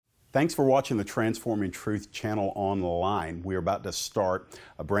Thanks for watching the Transforming Truth channel online. We're about to start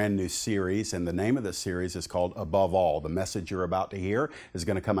a brand new series, and the name of this series is called Above All. The message you're about to hear is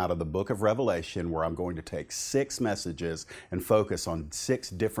going to come out of the book of Revelation, where I'm going to take 6 messages and focus on 6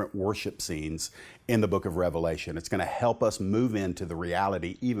 different worship scenes in the book of Revelation. It's going to help us move into the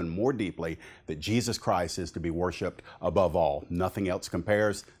reality even more deeply that Jesus Christ is to be worshiped above all. Nothing else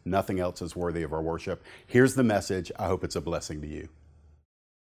compares. Nothing else is worthy of our worship. Here's the message. I hope it's a blessing to you.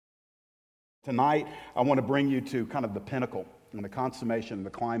 Tonight, I want to bring you to kind of the pinnacle and the consummation, the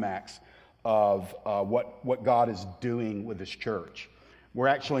climax of what God is doing with His church. We're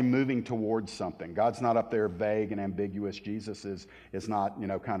actually moving towards something. God's not up there vague and ambiguous. Jesus is not,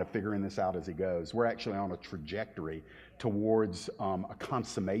 kind of figuring this out as He goes. We're actually on a trajectory towards a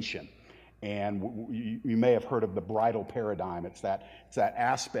consummation. And you may have heard of the bridal paradigm. It's that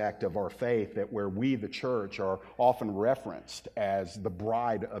aspect of our faith that where we, the church, are often referenced as the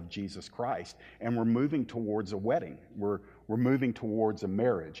bride of Jesus Christ. And we're moving towards a wedding. We're moving towards a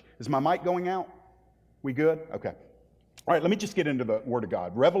marriage. Is my mic going out? We good? Okay. All right, let me just get into the Word of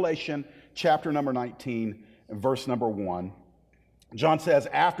God. Revelation chapter number 19, verse number 1. John says,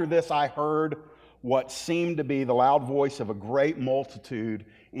 "After this I heard what seemed to be the loud voice of a great multitude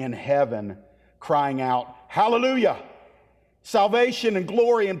in heaven crying out, 'Hallelujah! Salvation and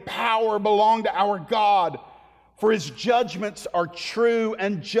glory and power belong to our God, for His judgments are true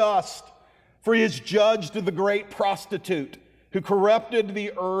and just. For He has judged the great prostitute who corrupted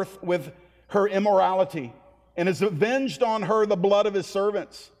the earth with her immorality and has avenged on her the blood of His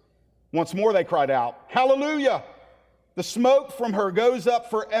servants.' Once more they cried out, 'Hallelujah! The smoke from her goes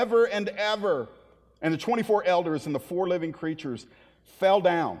up forever and ever.' And the 24 elders and the 4 living creatures fell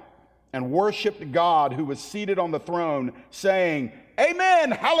down and worshiped God who was seated on the throne, saying, 'Amen,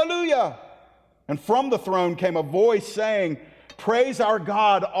 hallelujah!' And from the throne came a voice saying, 'Praise our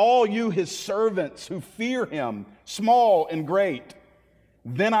God, all you His servants who fear Him, small and great.'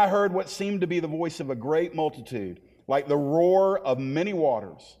 Then I heard what seemed to be the voice of a great multitude, like the roar of many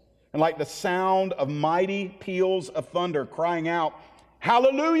waters, and like the sound of mighty peals of thunder, crying out,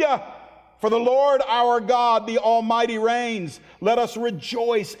 'Hallelujah! For the Lord our God, the Almighty reigns. Let us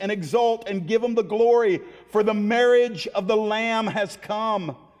rejoice and exult and give Him the glory. For the marriage of the Lamb has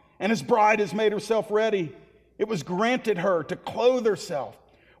come, and His bride has made herself ready. It was granted her to clothe herself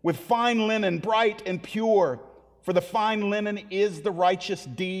with fine linen, bright and pure. For the fine linen is the righteous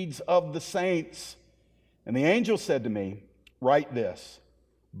deeds of the saints.' And the angel said to me, 'Write this,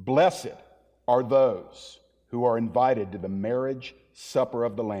 blessed are those who are invited to the marriage supper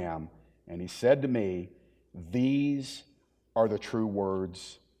of the Lamb.' And he said to me, 'These are the true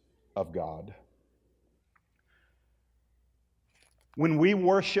words of God.'" When we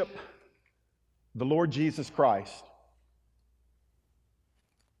worship the Lord Jesus Christ,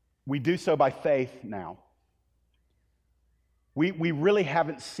 we do so by faith now. We really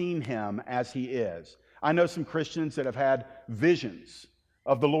haven't seen Him as He is. I know some Christians that have had visions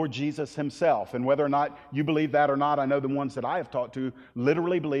of the Lord Jesus Himself. And whether or not you believe that or not, I know the ones that I have talked to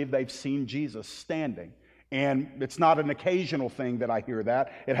literally believe they've seen Jesus standing. And it's not an occasional thing that I hear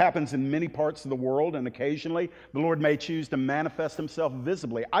that. It happens in many parts of the world, and occasionally the Lord may choose to manifest Himself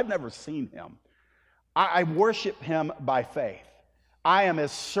visibly. I've never seen Him. I worship Him by faith. I am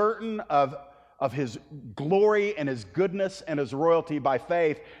as certain of His glory and His goodness and His royalty by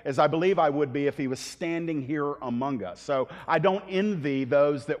faith as I believe I would be if He was standing here among us. So I don't envy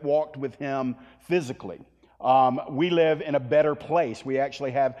those that walked with Him physically. We live in a better place. We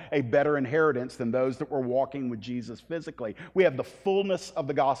actually have a better inheritance than those that were walking with Jesus physically. We have the fullness of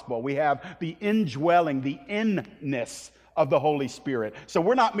the gospel. We have the indwelling, the inness of the Holy Spirit. So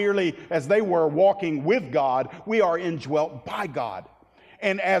we're not merely, as they were, walking with God. We are indwelt by God.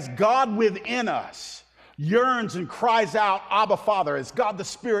 And as God within us yearns and cries out, "Abba, Father," as God the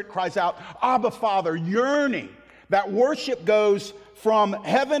Spirit cries out, "Abba, Father," yearning, that worship goes from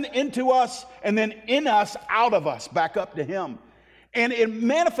heaven into us and then in us, out of us, back up to Him. And it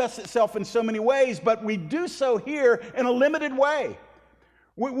manifests itself in so many ways, but we do so here in a limited way.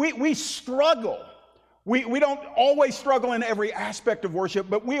 We struggle. We don't always struggle in every aspect of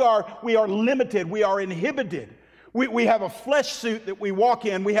worship, but we are limited. We are inhibited. We have a flesh suit that we walk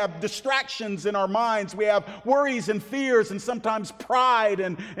in. We have distractions in our minds. We have worries and fears and sometimes pride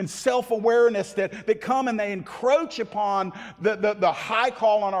and self-awareness that come and they encroach upon the high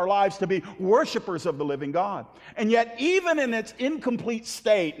call on our lives to be worshipers of the living God. And yet, even in its incomplete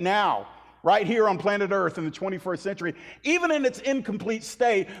state now, right here on planet Earth in the 21st century, even in its incomplete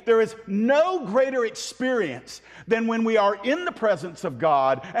state, there is no greater experience than when we are in the presence of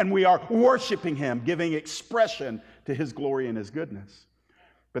God and we are worshiping Him, giving expression to His glory and His goodness.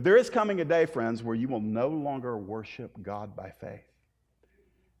 But there is coming a day, friends, where you will no longer worship God by faith.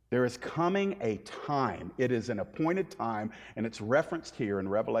 There is coming a time, it is an appointed time, and it's referenced here in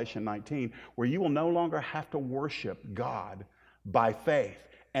Revelation 19, where you will no longer have to worship God by faith.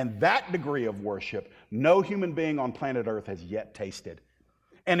 And that degree of worship, no human being on planet Earth has yet tasted.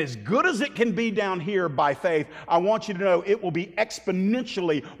 And as good as it can be down here by faith, I want you to know it will be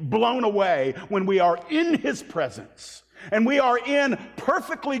exponentially blown away when we are in His presence. And we are in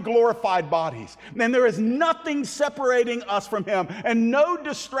perfectly glorified bodies. And there is nothing separating us from Him, and no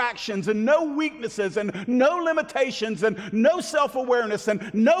distractions, and no weaknesses, and no limitations, and no self-awareness,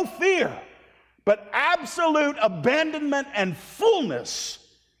 and no fear, but absolute abandonment and fullness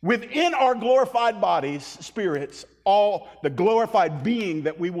within our glorified bodies, spirits, all the glorified being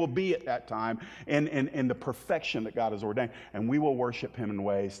that we will be at that time, and the perfection that God has ordained. And we will worship Him in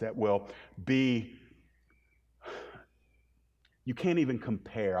ways that will be, you can't even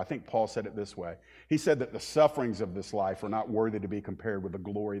compare. I think Paul said it this way. He said that the sufferings of this life are not worthy to be compared with the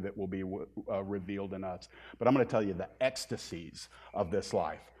glory that will be revealed in us. But I'm going to tell you, the ecstasies of this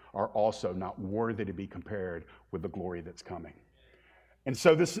life are also not worthy to be compared with the glory that's coming. And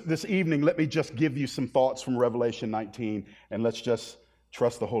so this evening, let me just give you some thoughts from Revelation 19, and let's just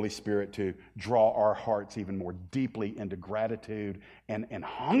trust the Holy Spirit to draw our hearts even more deeply into gratitude and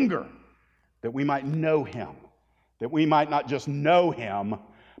hunger, that we might know Him. That we might not just know Him,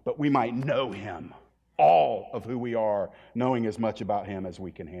 but we might know Him, all of who we are, knowing as much about Him as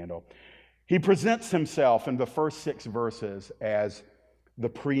we can handle. He presents Himself in the first 6 verses as the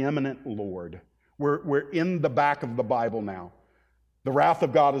preeminent Lord. We're in the back of the Bible now. The wrath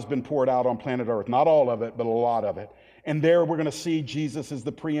of God has been poured out on planet Earth. Not all of it, but a lot of it. And there we're going to see Jesus as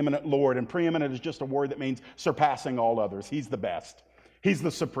the preeminent Lord. And preeminent is just a word that means surpassing all others. He's the best. He's the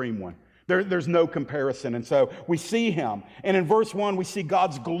supreme one. There's no comparison. And so we see Him. And in verse 1, we see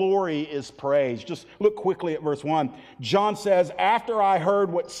God's glory is praised. Just look quickly at verse 1. John says, after this I heard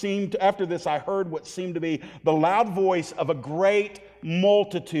what seemed to be the loud voice of a great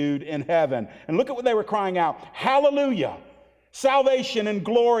multitude in heaven. And look at what they were crying out. Hallelujah. Salvation and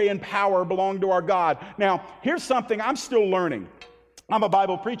glory and power belong to our God. Now, here's something I'm still learning. I'm a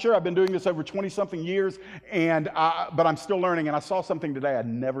Bible preacher. I've been doing this over 20-something years, but I'm still learning, and I saw something today I'd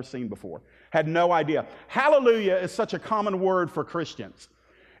never seen before. Had no idea. Hallelujah is such a common word for Christians.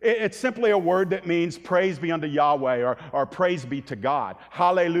 It's simply a word that means praise be unto Yahweh or praise be to God.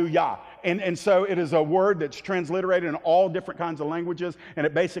 Hallelujah. And so it is a word that's transliterated in all different kinds of languages, and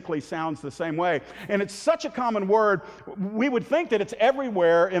it basically sounds the same way. And it's such a common word, we would think that it's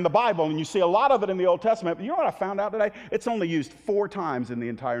everywhere in the Bible, and you see a lot of it in the Old Testament. But you know what I found out today? It's only used 4 times in the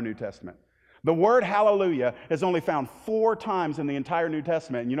entire New Testament. The word hallelujah is only found 4 times in the entire New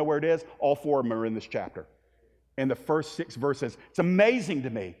Testament. And you know where it is? All 4 of them are in this chapter. In the first 6 verses. It's amazing to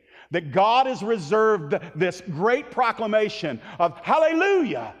me that God has reserved this great proclamation of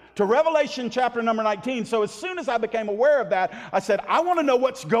hallelujah to Revelation chapter number 19. So as soon as I became aware of that, I said, I want to know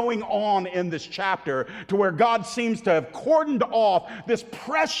what's going on in this chapter, to where God seems to have cordoned off this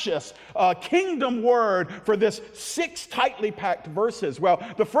precious kingdom word for this 6 tightly packed verses. Well,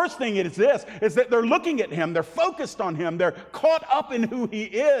 the first thing is this, is that they're looking at Him, they're focused on Him, they're caught up in who He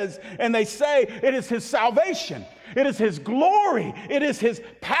is, and they say it is His salvation. It is His glory. It is His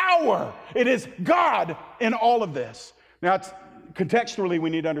power. It is God in all of this. Now, contextually, we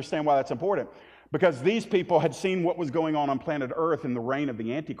need to understand why that's important. Because these people had seen what was going on planet Earth in the reign of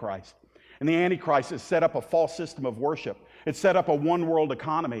the Antichrist. And the Antichrist has set up a false system of worship. It's set up a one-world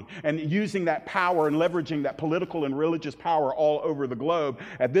economy. And using that power and leveraging that political and religious power all over the globe.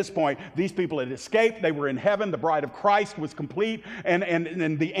 At this point, these people had escaped. They were in heaven. The bride of Christ was complete. And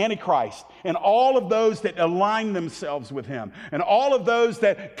the Antichrist and all of those that aligned themselves with him and all of those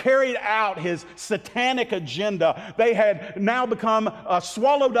that carried out his satanic agenda, they had now become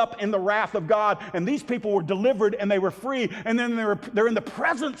swallowed up in the wrath of God. And these people were delivered and they were free. And then they're in the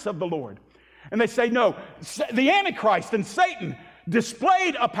presence of the Lord. And they say, no, the Antichrist and Satan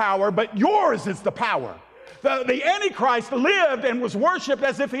displayed a power, but yours is the power. The Antichrist lived and was worshiped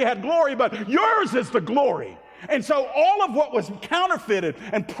as if he had glory, but yours is the glory. And so all of what was counterfeited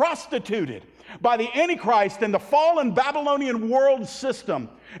and prostituted by the Antichrist and the fallen Babylonian world system,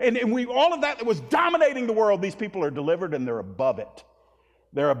 and all of that was dominating the world, these people are delivered and they're above it.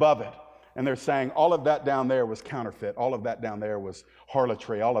 They're above it. And they're saying all of that down there was counterfeit. All of that down there was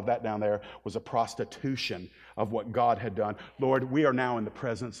harlotry. All of that down there was a prostitution of what God had done. Lord, we are now in the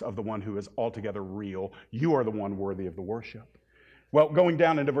presence of the one who is altogether real. You are the one worthy of the worship. Well, going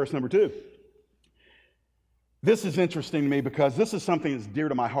down into verse number 2. This is interesting to me because this is something that's dear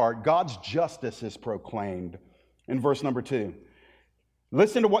to my heart. God's justice is proclaimed in verse number 2.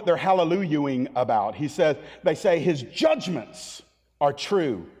 Listen to what they're hallelujahing about. They say his judgments are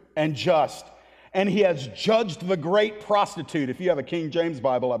true and just, and he has judged the great prostitute. If you have a King James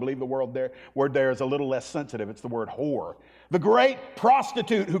Bible, I believe the word there is a little less sensitive. It's the word whore. The great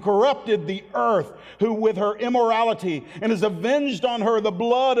prostitute who corrupted the earth, who with her immorality and has avenged on her the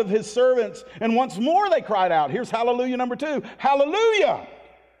blood of his servants. And once more they cried out. Here's hallelujah number 2. Hallelujah!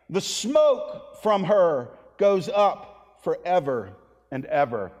 The smoke from her goes up forever and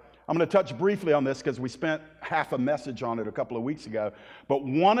ever. I'm going to touch briefly on this because we spent half a message on it a couple of weeks ago. But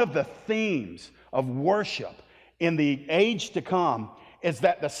one of the themes of worship in the age to come is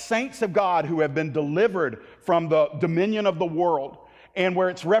that the saints of God who have been delivered from the dominion of the world, and where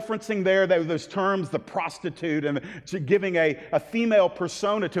it's referencing there those terms, the prostitute, and giving a female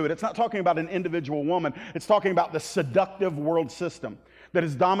persona to it. It's not talking about an individual woman. It's talking about the seductive world system that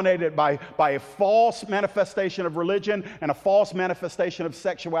is dominated by a false manifestation of religion and a false manifestation of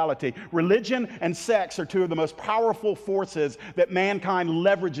sexuality. Religion and sex are two of the most powerful forces that mankind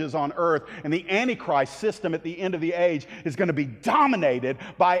leverages on earth. And the Antichrist system at the end of the age is going to be dominated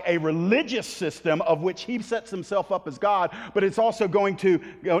by a religious system of which he sets himself up as God, but it's also going to,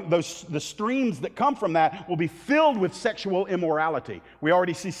 the streams that come from that will be filled with sexual immorality. We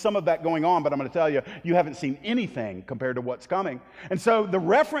already see some of that going on, but I'm going to tell you, you haven't seen anything compared to what's coming. And so the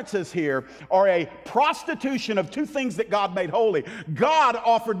references here are a prostitution of two things that God made holy. God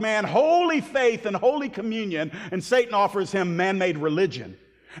offered man holy faith and holy communion, and Satan offers him man-made religion.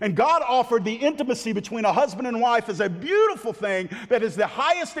 And God offered the intimacy between a husband and wife as a beautiful thing that is the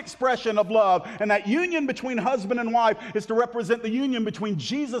highest expression of love. And that union between husband and wife is to represent the union between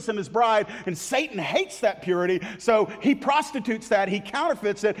Jesus and his bride. And Satan hates that purity, so he prostitutes that, he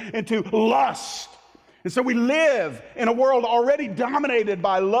counterfeits it into lust. And so we live in a world already dominated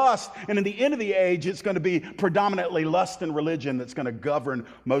by lust, and in the end of the age, it's going to be predominantly lust and religion that's going to govern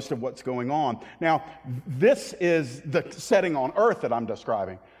most of what's going on. Now, this is the setting on earth that I'm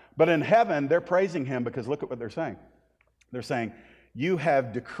describing. But in heaven, they're praising him because look at what they're saying. They're saying, you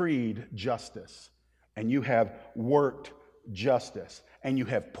have decreed justice, and you have worked justice, and you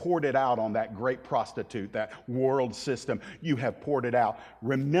have poured it out on that great prostitute, that world system. You have poured it out.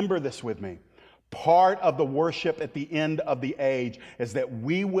 Remember this with me. Part of the worship at the end of the age is that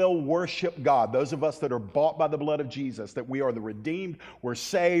we will worship God. Those of us that are bought by the blood of Jesus, that we are the redeemed, we're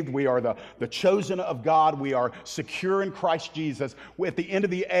saved, we are the chosen of God, we are secure in Christ Jesus. At the end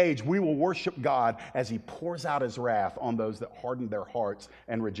of the age, we will worship God as he pours out his wrath on those that hardened their hearts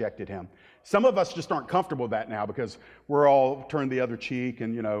and rejected him. Some of us just aren't comfortable with that now because we're all turned the other cheek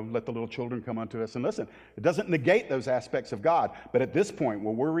and, let the little children come unto us. And listen, it doesn't negate those aspects of God. But at this point,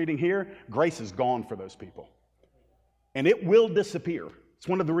 what we're reading here, grace is gone for those people. And it will disappear. It's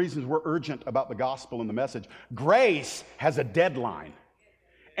one of the reasons we're urgent about the gospel and the message. Grace has a deadline.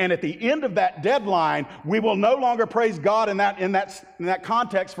 And at the end of that deadline, we will no longer praise God in that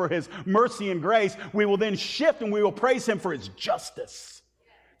context for his mercy and grace. We will then shift and we will praise him for his justice.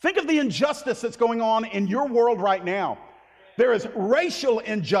 Think of the injustice that's going on in your world right now. There is racial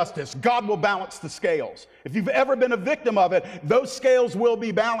injustice. God will balance the scales. If you've ever been a victim of it, those scales will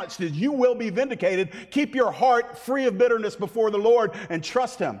be balanced. You will be vindicated. Keep your heart free of bitterness before the Lord and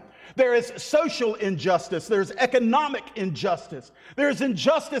trust him. There is social injustice. There's economic injustice. There's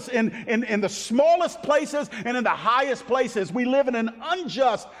injustice in the smallest places and in the highest places. We live in an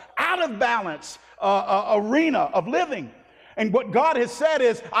unjust, out of balance arena of living. And what God has said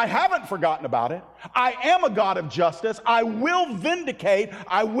is, I haven't forgotten about it. I am a God of justice. I will vindicate.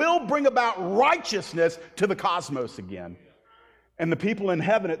 I will bring about righteousness to the cosmos again. And the people in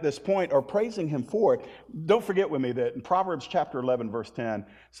heaven at this point are praising him for it. Don't forget with me that in Proverbs chapter 11, verse 10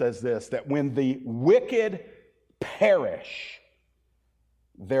 says this, that when the wicked perish,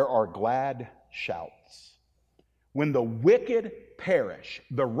 there are glad shouts. When the wicked perish,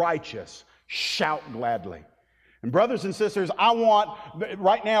 the righteous shout gladly. And brothers and sisters,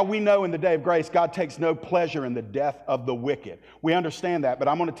 right now we know in the day of grace, God takes no pleasure in the death of the wicked. We understand that, but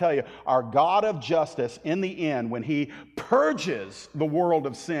I'm going to tell you, our God of justice, in the end, when he purges the world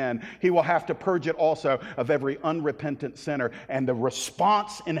of sin, he will have to purge it also of every unrepentant sinner. And the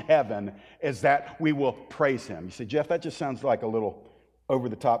response in heaven is that we will praise him. You say, Jeff, that just sounds like a little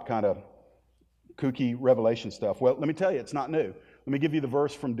over-the-top kind of kooky revelation stuff. Well, let me tell you, it's not new. Let me give you the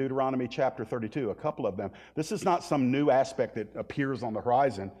verse from Deuteronomy chapter 32, a couple of them. This is not some new aspect that appears on the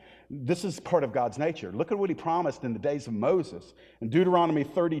horizon. This is part of God's nature. Look at what he promised in the days of Moses. In Deuteronomy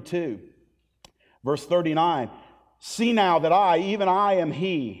 32, verse 39, see now that I, even I am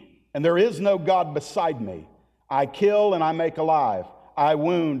he, and there is no God beside me. I kill and I make alive. I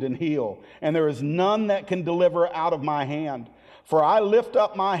wound and heal, and there is none that can deliver out of my hand. For I lift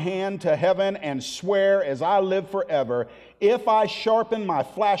up my hand to heaven and swear as I live forever, if I sharpen my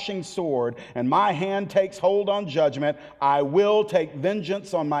flashing sword and my hand takes hold on judgment, I will take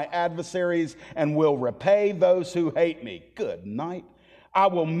vengeance on my adversaries and will repay those who hate me. Good night. I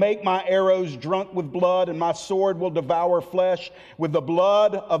will make my arrows drunk with blood, and my sword will devour flesh with the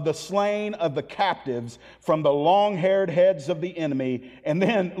blood of the slain of the captives from the long-haired heads of the enemy. And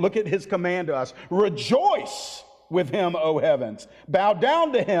then look at his command to us. Rejoice with him, O heavens. Bow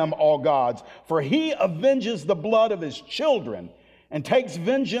down to him, all gods, for he avenges the blood of his children and takes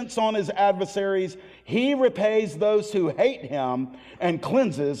vengeance on his adversaries. He repays those who hate him and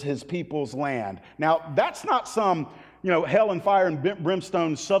cleanses his people's land. Now, that's not some hell and fire and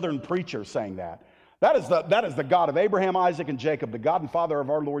brimstone southern preacher saying that. That is the God of Abraham, Isaac, and Jacob, the God and Father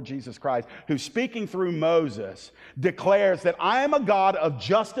of our Lord Jesus Christ, who speaking through Moses declares that I am a God of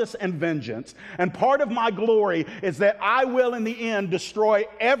justice and vengeance, and part of my glory is that I will in the end destroy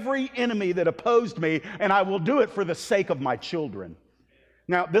every enemy that opposed me, and I will do it for the sake of my children.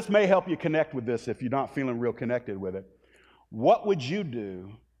 Now, this may help you connect with this if you're not feeling real connected with it. What would you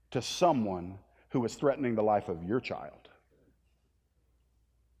do to someone who is threatening the life of your child?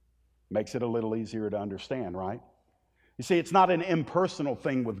 Makes it a little easier to understand, right? You see, it's not an impersonal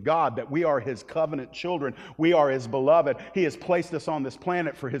thing with God that we are his covenant children. We are his beloved. He has placed us on this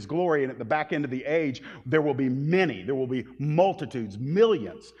planet for his glory, and at the back end of the age, there will be many, there will be multitudes,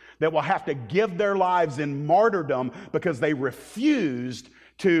 millions that will have to give their lives in martyrdom because they refused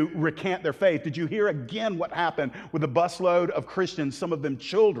to recant their faith. Did you hear again what happened with a busload of Christians, some of them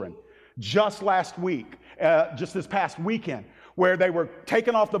children, just last week, just this past weekend, where they were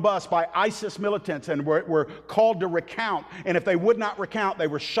taken off the bus by ISIS militants and were called to recount. And if they would not recount, they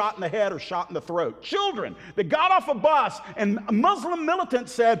were shot in the head or shot in the throat. Children that got off a bus, and Muslim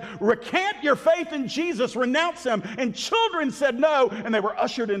militants said, recant your faith in Jesus, renounce him. And children said no, and they were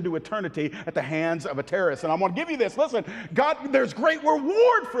ushered into eternity at the hands of a terrorist. And I want to give you this. Listen, God, there's great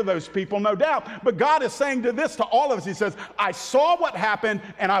reward for those people, no doubt. But God is saying to all of us, he says, I saw what happened,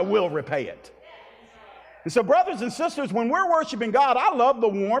 and I will repay it. And so, brothers and sisters, when we're worshiping God, I love the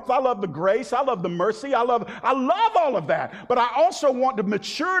warmth, I love the grace, I love the mercy, I love all of that. But I also want to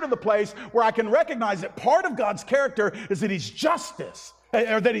mature to the place where I can recognize that part of God's character is that he's justice,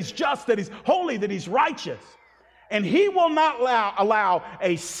 or that he's just, that he's holy, that he's righteous. And he will not allow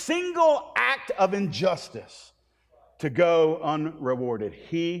a single act of injustice to go unrewarded.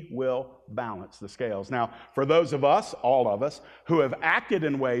 He will balance the scales. Now, for those of us, all of us, who have acted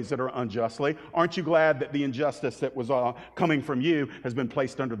in ways that are unjustly, aren't you glad that the injustice that was coming from you has been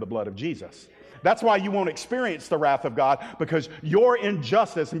placed under the blood of Jesus? That's why you won't experience the wrath of God, because your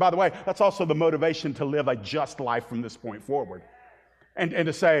injustice, and by the way, that's also the motivation to live a just life from this point forward. And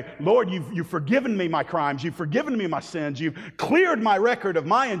to say, Lord, you've forgiven me my crimes, you've forgiven me my sins, you've cleared my record of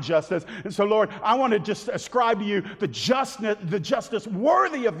my injustice. And so, Lord, I want to just ascribe to you the justice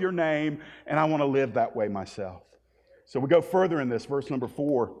worthy of your name, and I want to live that way myself. So we go further in this, verse number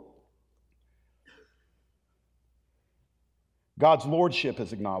 4. God's lordship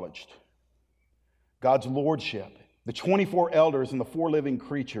is acknowledged. God's lordship. The 24 elders and the 4 living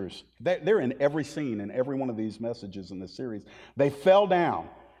creatures, they're in every scene in every one of these messages in this series. They fell down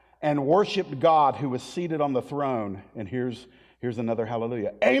and worshiped God who was seated on the throne. And here's another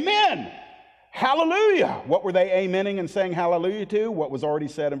hallelujah. Amen! Hallelujah! What were they amening and saying hallelujah to? What was already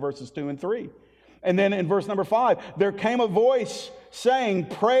said in verses 2 and 3. And then in verse number 5, there came a voice saying,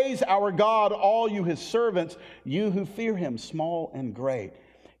 praise our God, all you his servants, you who fear him, small and great.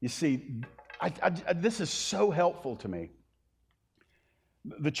 You see, this is so helpful to me.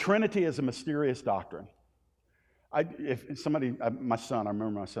 The Trinity is a mysterious doctrine. If somebody, my son, I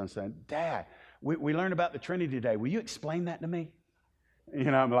remember my son saying, Dad, we learned about the Trinity today. Will you explain that to me?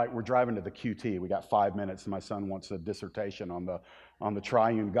 I'm like, we're driving to the QT. We got 5 minutes, and my son wants a dissertation on the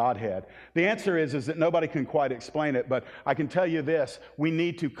triune Godhead. The answer is that nobody can quite explain it, but I can tell you this. We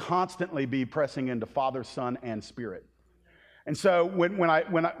need to constantly be pressing into Father, Son, and Spirit. And so when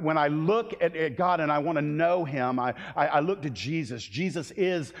I look at God and I want to know him, I look to Jesus. Jesus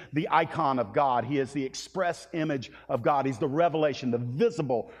is the icon of God. He is the express image of God. He's the revelation, the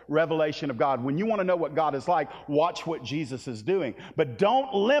visible revelation of God. When you want to know what God is like, watch what Jesus is doing. But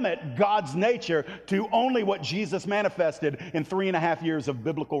don't limit God's nature to only what Jesus manifested in 3.5 years of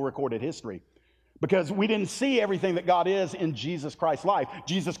biblical recorded history. Because we didn't see everything that God is in Jesus Christ's life.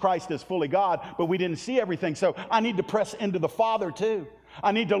 Jesus Christ is fully God, but we didn't see everything. So I need to press into the Father too.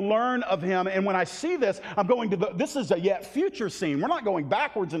 I need to learn of him. And when I see this, I'm going to this is a yet future scene. We're not going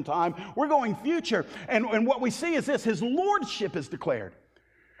backwards in time. We're going future. And what we see is this: his lordship is declared.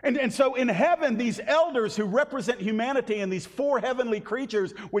 And so in heaven, these elders who represent humanity and these four heavenly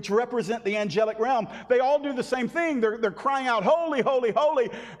creatures which represent the angelic realm, they all do the same thing. They're crying out, holy, holy, holy.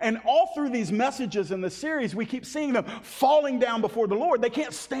 And all through these messages in the series, we keep seeing them falling down before the Lord. They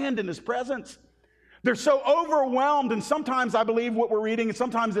can't stand in his presence. They're so overwhelmed, and sometimes I believe what we're reading, and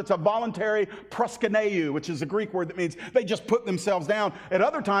sometimes it's a voluntary proskuneo, which is a Greek word that means they just put themselves down. At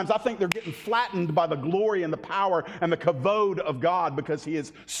other times, I think they're getting flattened by the glory and the power and the kavod of God because he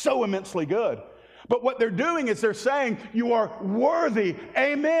is so immensely good. But what they're doing is they're saying, you are worthy,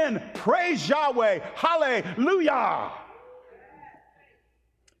 amen, praise Yahweh, hallelujah.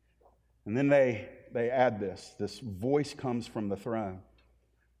 And then they add this voice comes from the throne.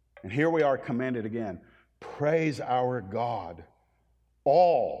 And here we are commanded again, praise our God,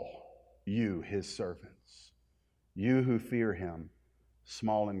 all you his servants, you who fear him,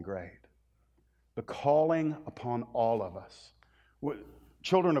 small and great. The calling upon all of us.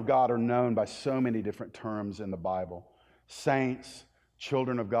 Children of God are known by so many different terms in the Bible. Saints,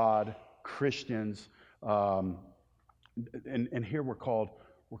 children of God, Christians, and here we're called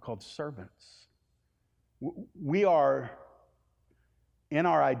servants. We are... In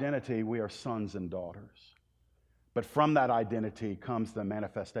our identity, we are sons and daughters. But from that identity comes the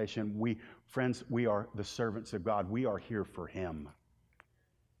manifestation. Friends, we are the servants of God. We are here for him.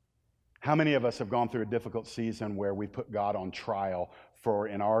 How many of us have gone through a difficult season where we put God on trial for,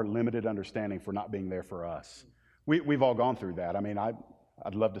 in our limited understanding, for not being there for us? We've all gone through that. I mean,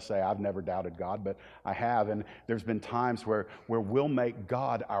 I'd love to say I've never doubted God, but I have. And there's been times where we'll make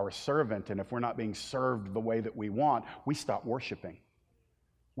God our servant, and if we're not being served the way that we want, we stop worshiping.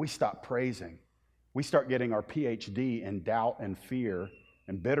 We stop praising. We start getting our PhD in doubt and fear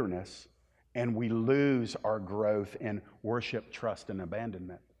and bitterness, and we lose our growth in worship, trust, and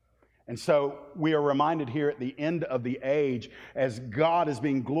abandonment. And so we are reminded here at the end of the age, as God is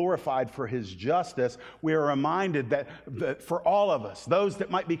being glorified for his justice, we are reminded that for all of us, those that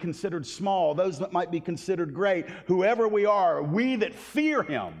might be considered small, those that might be considered great, whoever we are, we that fear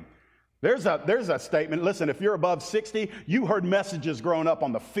him. There's a statement. Listen, if you're above 60, you heard messages growing up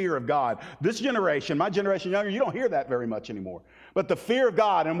on the fear of God. This generation, my generation younger, you don't hear that very much anymore. But the fear of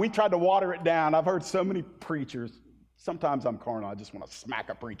God, and we tried to water it down. I've heard so many preachers. Sometimes I'm carnal. I just want to smack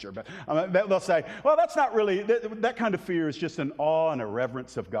a preacher. But they'll say, well, that's not really, that kind of fear is just an awe and a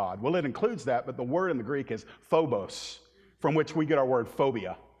reverence of God. Well, it includes that, but the word in the Greek is phobos, from which we get our word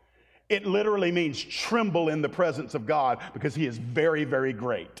phobia. It literally means tremble in the presence of God because he is very, very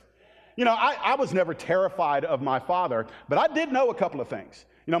great. You know, I was never terrified of my father, but I did know a couple of things.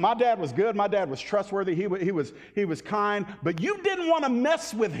 You know, my dad was good. My dad was trustworthy. He was kind. But you didn't want to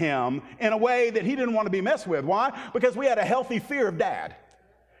mess with him in a way that he didn't want to be messed with. Why? Because we had a healthy fear of dad.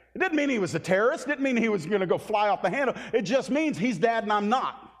 It didn't mean he was a terrorist. It didn't mean he was going to go fly off the handle. It just means he's dad and I'm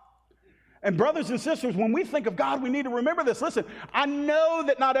not. And brothers and sisters, when we think of God, we need to remember this. Listen, I know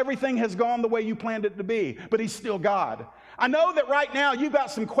that not everything has gone the way you planned it to be, but he's still God. I know that right now you've got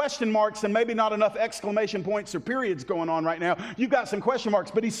some question marks and maybe not enough exclamation points or periods going on right now. You've got some question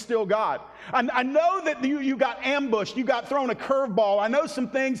marks, but he's still God. I know that you got ambushed. You got thrown a curveball. I know some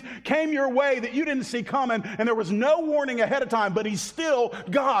things came your way that you didn't see coming, and there was no warning ahead of time, but he's still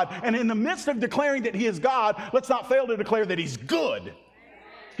God. And in the midst of declaring that he is God, let's not fail to declare that he's good.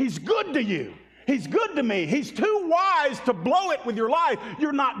 He's good to you. He's good to me. He's too wise to blow it with your life.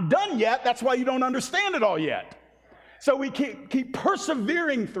 You're not done yet. That's why you don't understand it all yet. So we keep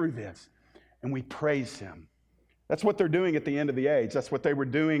persevering through this, and we praise him. That's what they're doing at the end of the age. That's what they were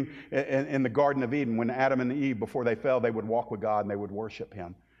doing in the Garden of Eden when Adam and Eve, before they fell, they would walk with God and they would worship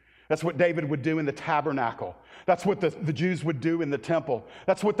him. That's what David would do in the tabernacle. That's what the Jews would do in the temple.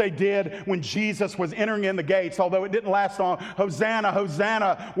 That's what they did when Jesus was entering in the gates, although it didn't last long. Hosanna,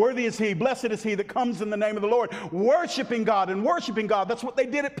 Hosanna, worthy is he, blessed is he that comes in the name of the Lord. Worshiping God and worshiping God. That's what they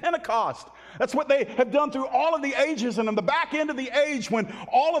did at Pentecost. That's what they have done through all of the ages. And on the back end of the age, when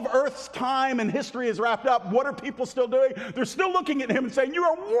all of earth's time and history is wrapped up, what are people still doing? They're still looking at him and saying, you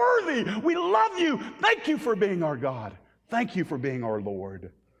are worthy. We love you. Thank you for being our God. Thank you for being our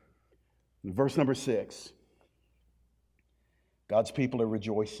Lord. In verse number 6, God's people are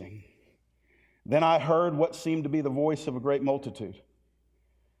rejoicing. Then I heard what seemed to be the voice of a great multitude,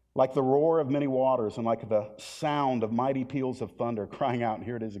 like the roar of many waters and like the sound of mighty peals of thunder, crying out, and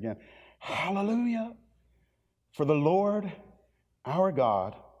here it is again, hallelujah, for the Lord our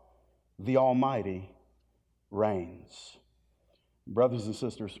God, the Almighty, reigns. Brothers and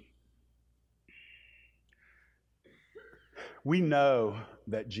sisters, we know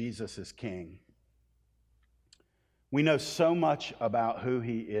that Jesus is King. We know so much about who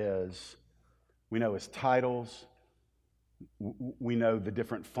he is. We know his titles. We know the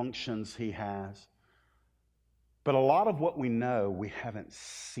different functions he has. But a lot of what we know, we haven't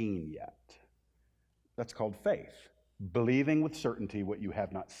seen yet. That's called faith. Believing with certainty what you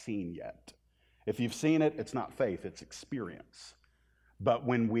have not seen yet. If you've seen it, it's not faith, it's experience. But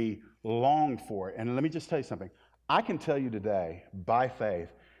when we long for it, and let me just tell you something. I can tell you today, by faith,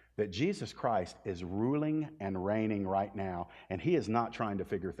 that Jesus Christ is ruling and reigning right now, and he is not trying to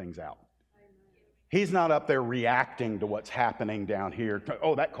figure things out. He's not up there reacting to what's happening down here.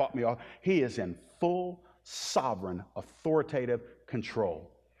 Oh, that caught me off. He is in full, sovereign, authoritative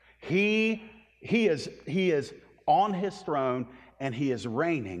control. He is on his throne, and he is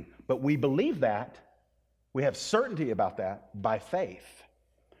reigning. But we believe that. We have certainty about that by faith.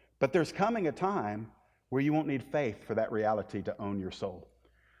 But there's coming a time where you won't need faith for that reality to own your soul.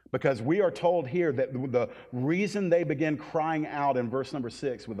 Because we are told here that the reason they begin crying out in verse number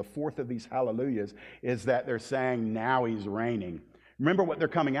 6 with the fourth of these hallelujahs is that they're saying, now he's reigning. Remember what they're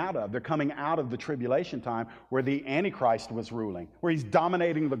coming out of. They're coming out of the tribulation time where the Antichrist was ruling, where he's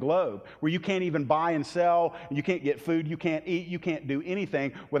dominating the globe, where you can't even buy and sell, and you can't get food, you can't eat, you can't do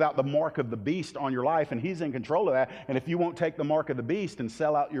anything without the mark of the beast on your life, and he's in control of that. And if you won't take the mark of the beast and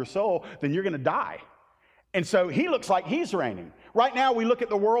sell out your soul, then you're going to die. And so he looks like he's reigning. Right now, we look at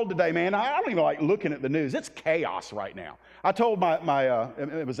the world today, man. I don't even like looking at the news. It's chaos right now. I told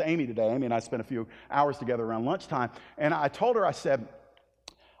it was Amy today. Amy and I spent a few hours together around lunchtime. And I told her, I said,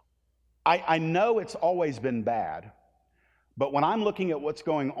 I know it's always been bad, but when I'm looking at what's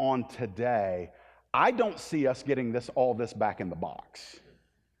going on today, I don't see us getting all this back in the box.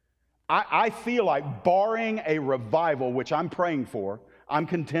 I feel like barring a revival, which I'm praying for, I'm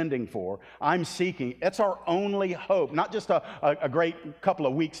contending for, I'm seeking. It's our only hope. Not just a great couple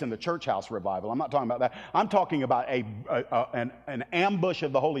of weeks in the church house revival. I'm not talking about that. I'm talking about an ambush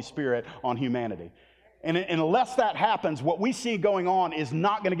of the Holy Spirit on humanity. And unless that happens, what we see going on is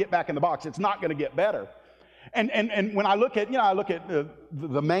not going to get back in the box. It's not going to get better. And when I look at,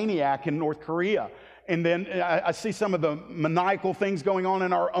 the maniac in North Korea, and then I see some of the maniacal things going on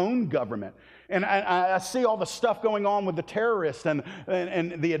in our own government. And I see all the stuff going on with the terrorists and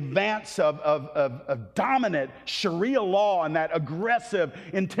the advance of dominant Sharia law and that aggressive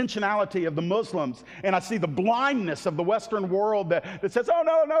intentionality of the Muslims. And I see the blindness of the Western world that says,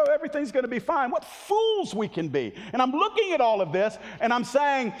 oh, no, everything's going to be fine. What fools we can be. And I'm looking at all of this, and I'm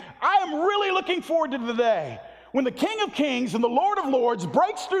saying, I am really looking forward to the day when the King of Kings and the Lord of Lords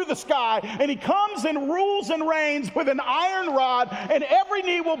breaks through the sky and he comes and rules and reigns with an iron rod, and every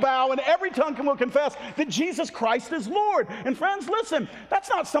knee will bow and every tongue will confess that Jesus Christ is Lord. And friends, listen, that's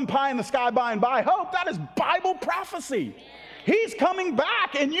not some pie in the sky by and by hope. That is Bible prophecy. He's coming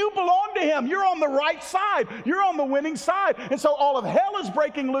back, and you belong to him. You're on the right side. You're on the winning side. And so all of hell is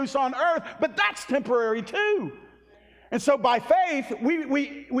breaking loose on earth, but that's temporary too. And so by faith,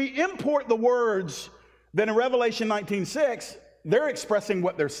 we import the words. Then in Revelation 19:6, they're expressing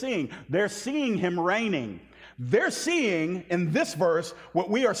what they're seeing. They're seeing him reigning. They're seeing in this verse what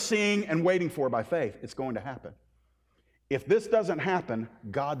we are seeing and waiting for by faith. It's going to happen. If this doesn't happen,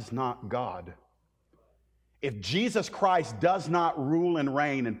 God's not God. If Jesus Christ does not rule and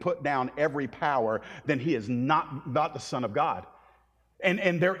reign and put down every power, then he is not the Son of God.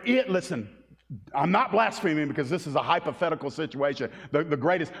 Listen, I'm not blaspheming because this is a hypothetical situation, the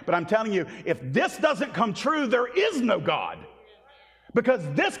greatest. But I'm telling you, if this doesn't come true, there is no God. Because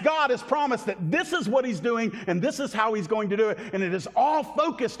this God has promised that this is what he's doing and this is how he's going to do it. And it is all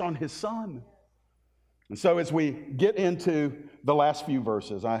focused on his Son. And so as we get into the last few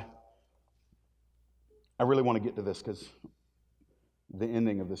verses, I really want to get to this because the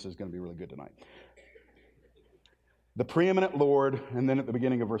ending of this is going to be really good tonight. The preeminent Lord, and then at the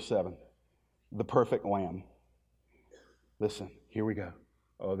beginning of verse 7. The perfect Lamb. Listen, here we go.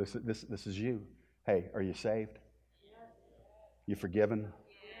 Oh, this is you. Hey, are you saved? Yes. You forgiven?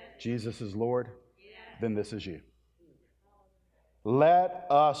 Yes. Jesus is Lord? Yes. Then this is you. Let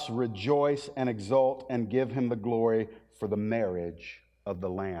us rejoice and exult and give him the glory, for the marriage of the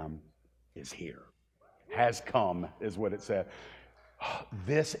Lamb is here. Has come, is what it said.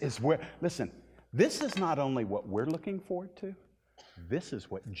 This is where, listen, this is not only what we're looking forward to, this is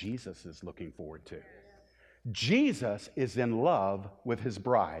what Jesus is looking forward to. Jesus is in love with his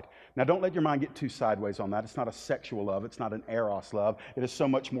bride. Now, don't let your mind get too sideways on that. It's not a sexual love. It's not an eros love. It is so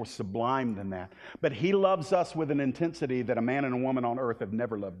much more sublime than that. But he loves us with an intensity that a man and a woman on earth have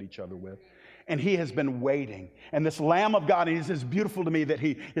never loved each other with. And he has been waiting. And this Lamb of God, and it's beautiful to me that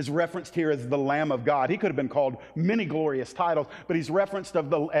he is referenced here as the Lamb of God. He could have been called many glorious titles, but he's referenced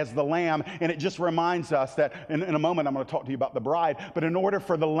as the Lamb. And it just reminds us that, in a moment I'm going to talk to you about the bride, but in order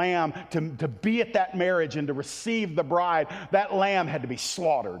for the Lamb to be at that marriage and to receive the bride, that Lamb had to be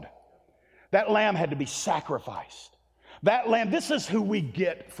slaughtered. That Lamb had to be sacrificed. That Lamb, this is who we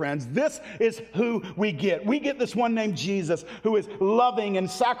get, friends. This is who we get. We get this one named Jesus, who is loving and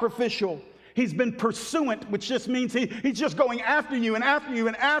sacrificial. He's been pursuant, which just means he's just going after you and after you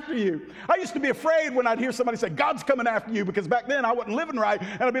and after you. I used to be afraid when I'd hear somebody say, God's coming after you, because back then I wasn't living right.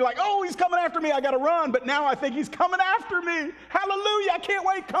 And I'd be like, oh, he's coming after me. I got to run. But now I think he's coming after me. Hallelujah. I can't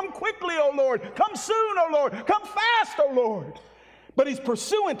wait. Come quickly, oh Lord. Come soon, oh Lord. Come fast, oh Lord. But he's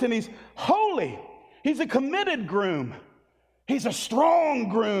pursuant and he's holy. He's a committed groom. He's a strong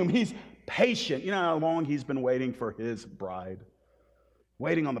groom. He's patient. You know how long he's been waiting for his bride?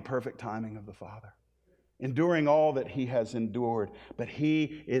 Waiting on the perfect timing of the Father, enduring all that he has endured. But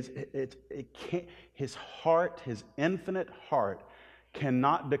his heart, his infinite heart,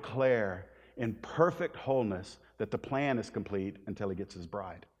 cannot declare in perfect wholeness that the plan is complete until he gets his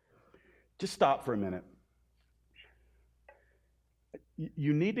bride. Just stop for a minute.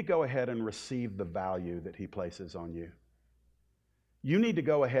 You need to go ahead and receive the value that he places on you. You need to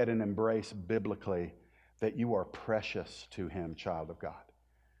go ahead and embrace biblically that you are precious to him, child of God.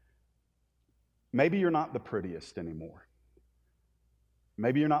 Maybe you're not the prettiest anymore.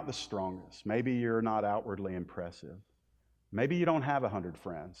 Maybe you're not the strongest. Maybe you're not outwardly impressive. Maybe you don't have 100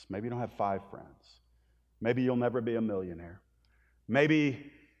 friends. Maybe you don't have 5 friends. Maybe you'll never be a millionaire.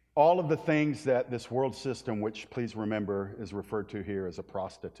 Maybe all of the things that this world system, which please remember is referred to here as a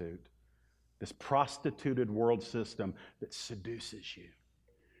prostitute, this prostituted world system that seduces you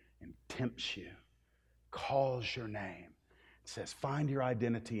and tempts you, calls your name, says, find your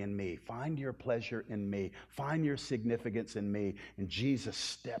identity in me, find your pleasure in me, find your significance in me. And Jesus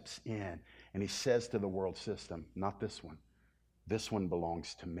steps in and he says to the world system, not this one. This one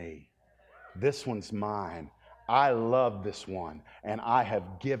belongs to me. This one's mine. I love this one, and I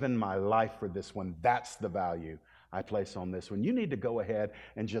have given my life for this one. That's the value I place on this one. You need to go ahead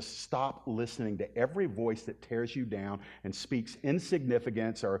and just stop listening to every voice that tears you down and speaks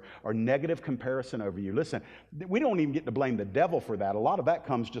insignificance or negative comparison over you. Listen, we don't even get to blame the devil for that. A lot of that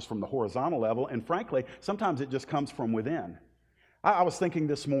comes just from the horizontal level, and frankly, sometimes it just comes from within. I was thinking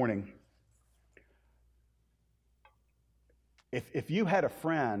this morning, if you had a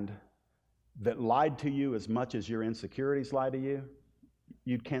friend that lied to you as much as your insecurities lie to you,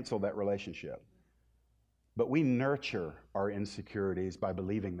 you'd cancel that relationship. But we nurture our insecurities by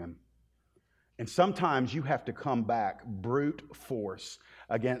believing them. And sometimes you have to come back brute force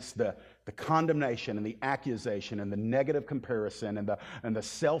against the condemnation and the accusation and the negative comparison and the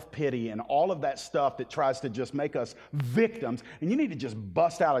self-pity and all of that stuff that tries to just make us victims. And you need to just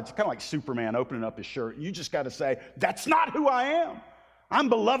bust out. It's kind of like Superman opening up his shirt. You just got to say, that's not who I am. I'm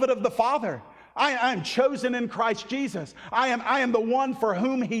beloved of the Father. I am chosen in Christ Jesus. I am the one for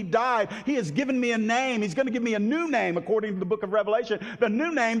whom he died. He has given me a name. He's going to give me a new name according to the book of Revelation, the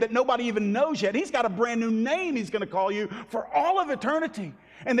new name that nobody even knows yet. He's got a brand new name he's going to call you for all of eternity,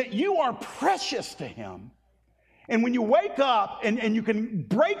 and that you are precious to him. And when you wake up and you can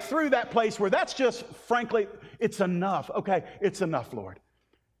break through that place where that's just, frankly, it's enough. Okay, it's enough, Lord.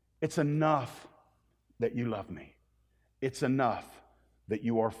 It's enough that you love me. It's enough that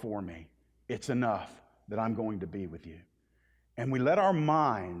you are for me. It's enough that I'm going to be with you. And we let our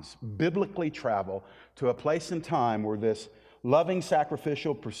minds biblically travel to a place and time where this loving,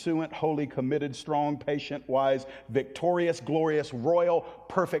 sacrificial, pursuant, holy, committed, strong, patient, wise, victorious, glorious, royal,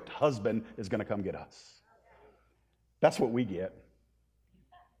 perfect husband is going to come get us. That's what we get.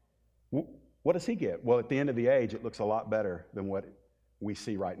 What does he get? Well, at the end of the age, it looks a lot better than what we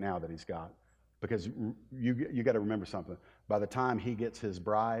see right now that he's got. Because you got to remember something. By the time he gets his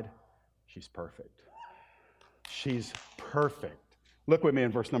bride, she's perfect. She's perfect. Look with me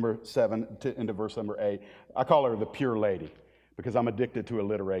in verse number 7 into verse number 8. I call her the pure lady because I'm addicted to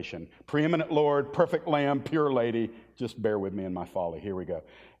alliteration. Preeminent Lord, perfect Lamb, pure lady. Just bear with me in my folly. Here we go.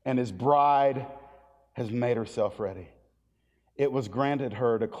 And his bride has made herself ready. It was granted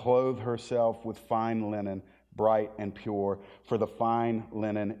her to clothe herself with fine linen, bright and pure, for the fine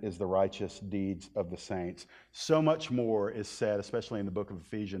linen is the righteous deeds of the saints. So much more is said, especially in the book of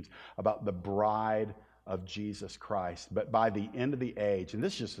Ephesians, about the bride of Jesus Christ. But by the end of the age, and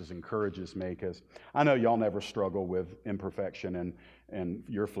this just encourages me, because I know y'all never struggle with imperfection and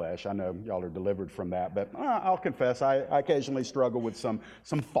your flesh. I know y'all are delivered from that, but I'll confess, I occasionally struggle with some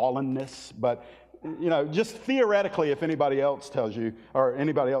fallenness. But just theoretically, if anybody else tells you, or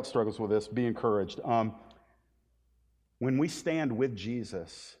anybody else struggles with this, be encouraged. When we stand with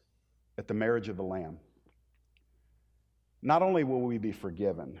Jesus at the marriage of the Lamb, not only will we be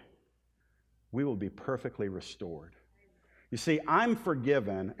forgiven, we will be perfectly restored. You see, I'm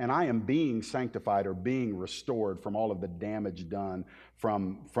forgiven and I am being sanctified or being restored from all of the damage done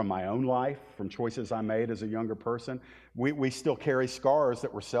from my own life, from choices I made as a younger person. We still carry scars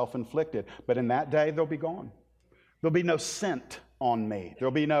that were self-inflicted, but in that day, they'll be gone. There'll be no scent on me.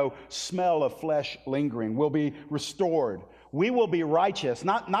 There'll be no smell of flesh lingering. We'll be restored. We will be righteous,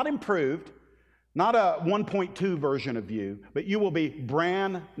 not improved, not a 1.2 version of you, but you will be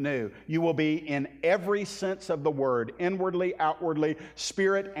brand new. You will be in every sense of the word, inwardly, outwardly,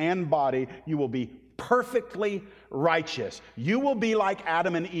 spirit and body. You will be perfectly righteous. You will be like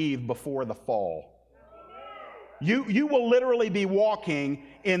Adam and Eve before the fall. You will literally be walking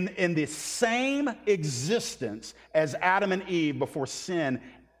in the same existence as Adam and Eve before sin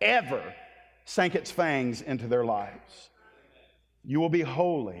ever sank its fangs into their lives. You will be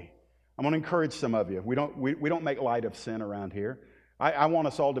holy. I'm going to encourage some of you. We don't make light of sin around here. I want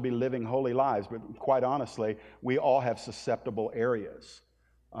us all to be living holy lives, but quite honestly, we all have susceptible areas.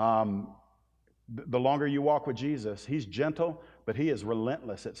 The longer you walk with Jesus, he's gentle, but he is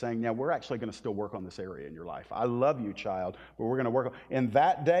relentless at saying, yeah, we're actually going to still work on this area in your life. I love you, child, but we're going to work on. And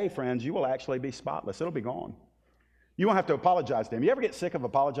that day, friends, you will actually be spotless. It'll be gone. You won't have to apologize to him. You ever get sick of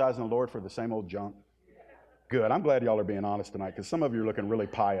apologizing to the Lord for the same old junk? Good. I'm glad y'all are being honest tonight because some of you are looking really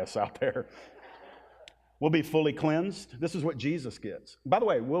pious out there. We'll be fully cleansed. This is what Jesus gets. By the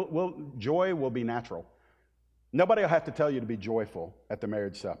way, joy will be natural. Nobody will have to tell you to be joyful at the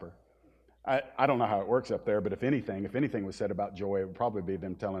marriage supper. I don't know how it works up there, but if anything was said about joy, it would probably be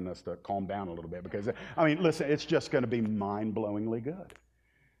them telling us to calm down a little bit because, listen, it's just going to be mind-blowingly good.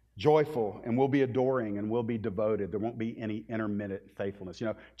 Joyful, and we'll be adoring, and we'll be devoted. There won't be any intermittent faithfulness.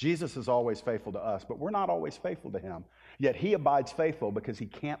 Jesus is always faithful to us, but we're not always faithful to him. Yet he abides faithful because he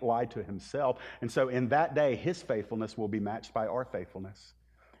can't lie to himself. And so in that day, his faithfulness will be matched by our faithfulness.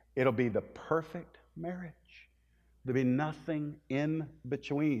 It'll be the perfect marriage. There'll be nothing in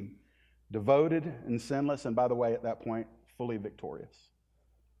between. Devoted and sinless, and by the way, at that point, fully victorious.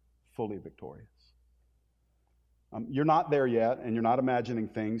 Fully victorious. You're not there yet, and you're not imagining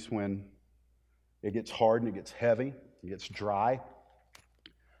things when it gets hard and it gets heavy, it gets dry.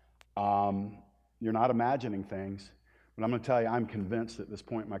 You're not imagining things, but I'm going to tell you, I'm convinced at this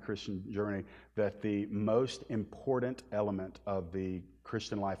point in my Christian journey that the most important element of the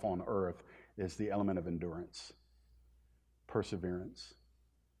Christian life on earth is the element of endurance, perseverance,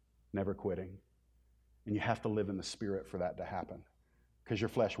 never quitting. And you have to live in the Spirit for that to happen. Because your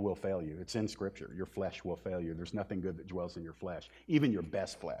flesh will fail you. It's in Scripture. Your flesh will fail you. There's nothing good that dwells in your flesh. Even your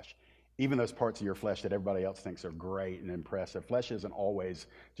best flesh. Even those parts of your flesh that everybody else thinks are great and impressive. Flesh isn't always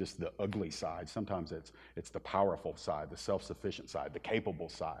just the ugly side. Sometimes it's the powerful side, the self-sufficient side, the capable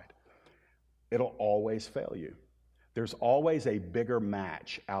side. It'll always fail you. There's always a bigger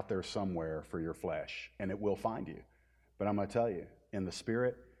match out there somewhere for your flesh, and it will find you. But I'm going to tell you, in the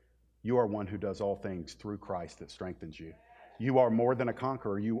Spirit, you are one who does all things through Christ that strengthens you. You are more than a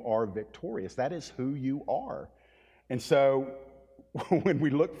conqueror. You are victorious. That is who you are. And so when we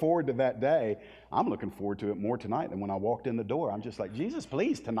look forward to that day, I'm looking forward to it more tonight than when I walked in the door. I'm just like, Jesus,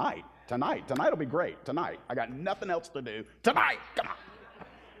 please, tonight will be great. Tonight. I got nothing else to do. Tonight, come on.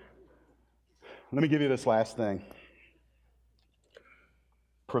 Let me give you this last thing.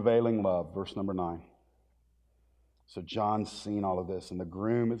 Prevailing love, verse number 9. So John's seen all of this, and the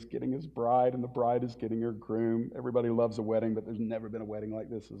groom is getting his bride, and the bride is getting her groom. Everybody loves a wedding, but there's never been a wedding like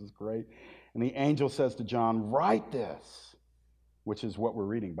this. This is great. And the angel says to John, write this, which is what we're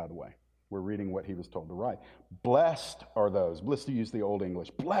reading, by the way. We're reading what he was told to write. Blessed are those, let's use the Old English,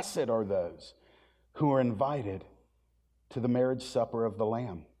 blessed are those who are invited to the marriage supper of the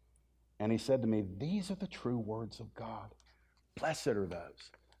Lamb. And he said to me, these are the true words of God. Blessed are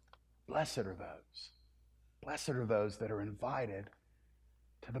those. Blessed are those. Blessed are those that are invited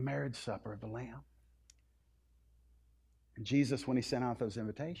to the marriage supper of the Lamb. And Jesus, when he sent out those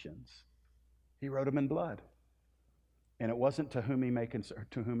invitations, he wrote them in blood. And it wasn't to whom it may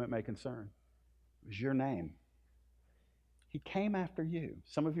concern. It was your name. He came after you.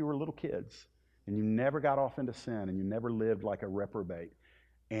 Some of you were little kids, and you never got off into sin, and you never lived like a reprobate.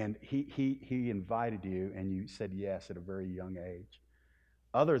 And he invited you, and you said yes at a very young age.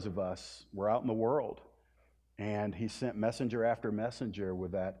 Others of us were out in the world, and he sent messenger after messenger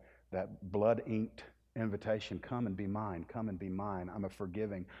with that blood-inked invitation. Come and be mine. Come and be mine. I'm a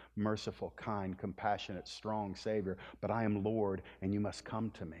forgiving, merciful, kind, compassionate, strong Savior, but I am Lord, and you must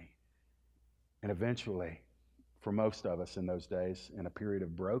come to me. And eventually, for most of us in those days, in a period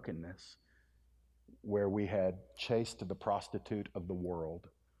of brokenness, where we had chased the prostitute of the world,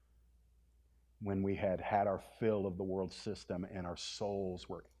 when we had had our fill of the world system and our souls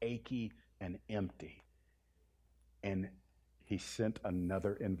were achy and empty. And he sent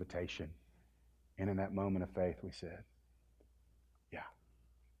another invitation. And in that moment of faith, we said, yeah,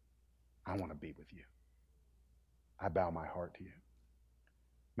 I want to be with you. I bow my heart to you.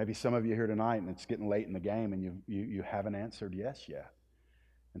 Maybe some of you here tonight, and it's getting late in the game, and you haven't answered yes yet.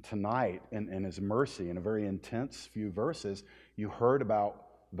 And tonight, in his mercy, in a very intense few verses, you heard about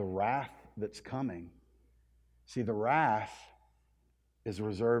the wrath that's coming. See, the wrath is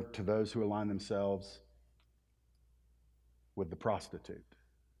reserved to those who align themselves with the prostitute,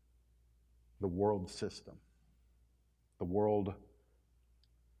 the world system, the world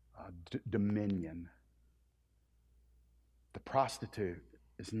dominion. The prostitute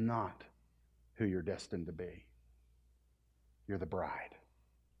is not who you're destined to be. You're the bride.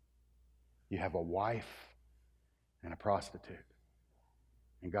 You have a wife and a prostitute.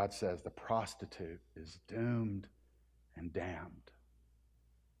 And God says the prostitute is doomed and damned,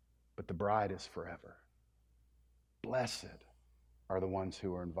 but the bride is forever. Blessed are the ones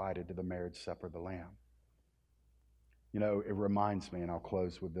who are invited to the marriage supper of the Lamb. You know, it reminds me, and I'll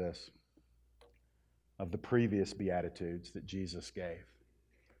close with this, of the previous Beatitudes that Jesus gave.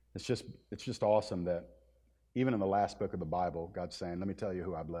 It's just awesome that even in the last book of the Bible, God's saying, let me tell you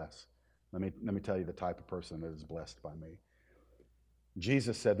who I bless. Let me tell you the type of person that is blessed by me.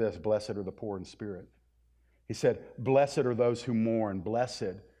 Jesus said this, blessed are the poor in spirit. He said, blessed are those who mourn,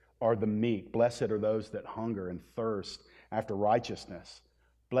 blessed are the meek, blessed are those that hunger and thirst after righteousness.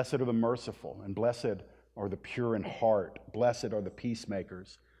 Blessed are the merciful, and blessed are the pure in heart. Blessed are the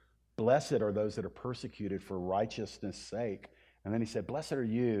peacemakers. Blessed are those that are persecuted for righteousness' sake. And then he said, blessed are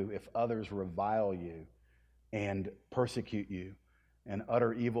you if others revile you and persecute you and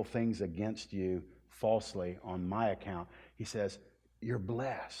utter evil things against you falsely on my account. He says, you're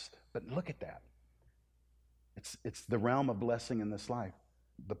blessed. But look at that. It's the realm of blessing in this life.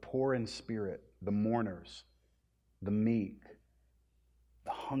 The poor in spirit, the mourners, the meek,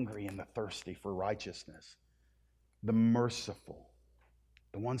 the hungry and the thirsty for righteousness, the merciful,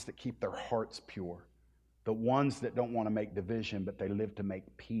 the ones that keep their hearts pure, the ones that don't want to make division, but they live to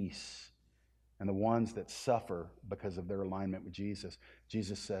make peace, and the ones that suffer because of their alignment with Jesus.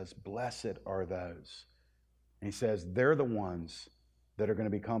 Jesus says, blessed are those. And he says, they're the ones that are going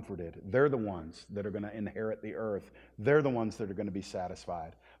to be comforted. They're the ones that are going to inherit the earth. They're the ones that are going to be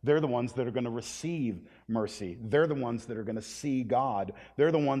satisfied. They're the ones that are going to receive mercy. They're the ones that are going to see God.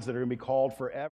 They're the ones that are going to be called forever.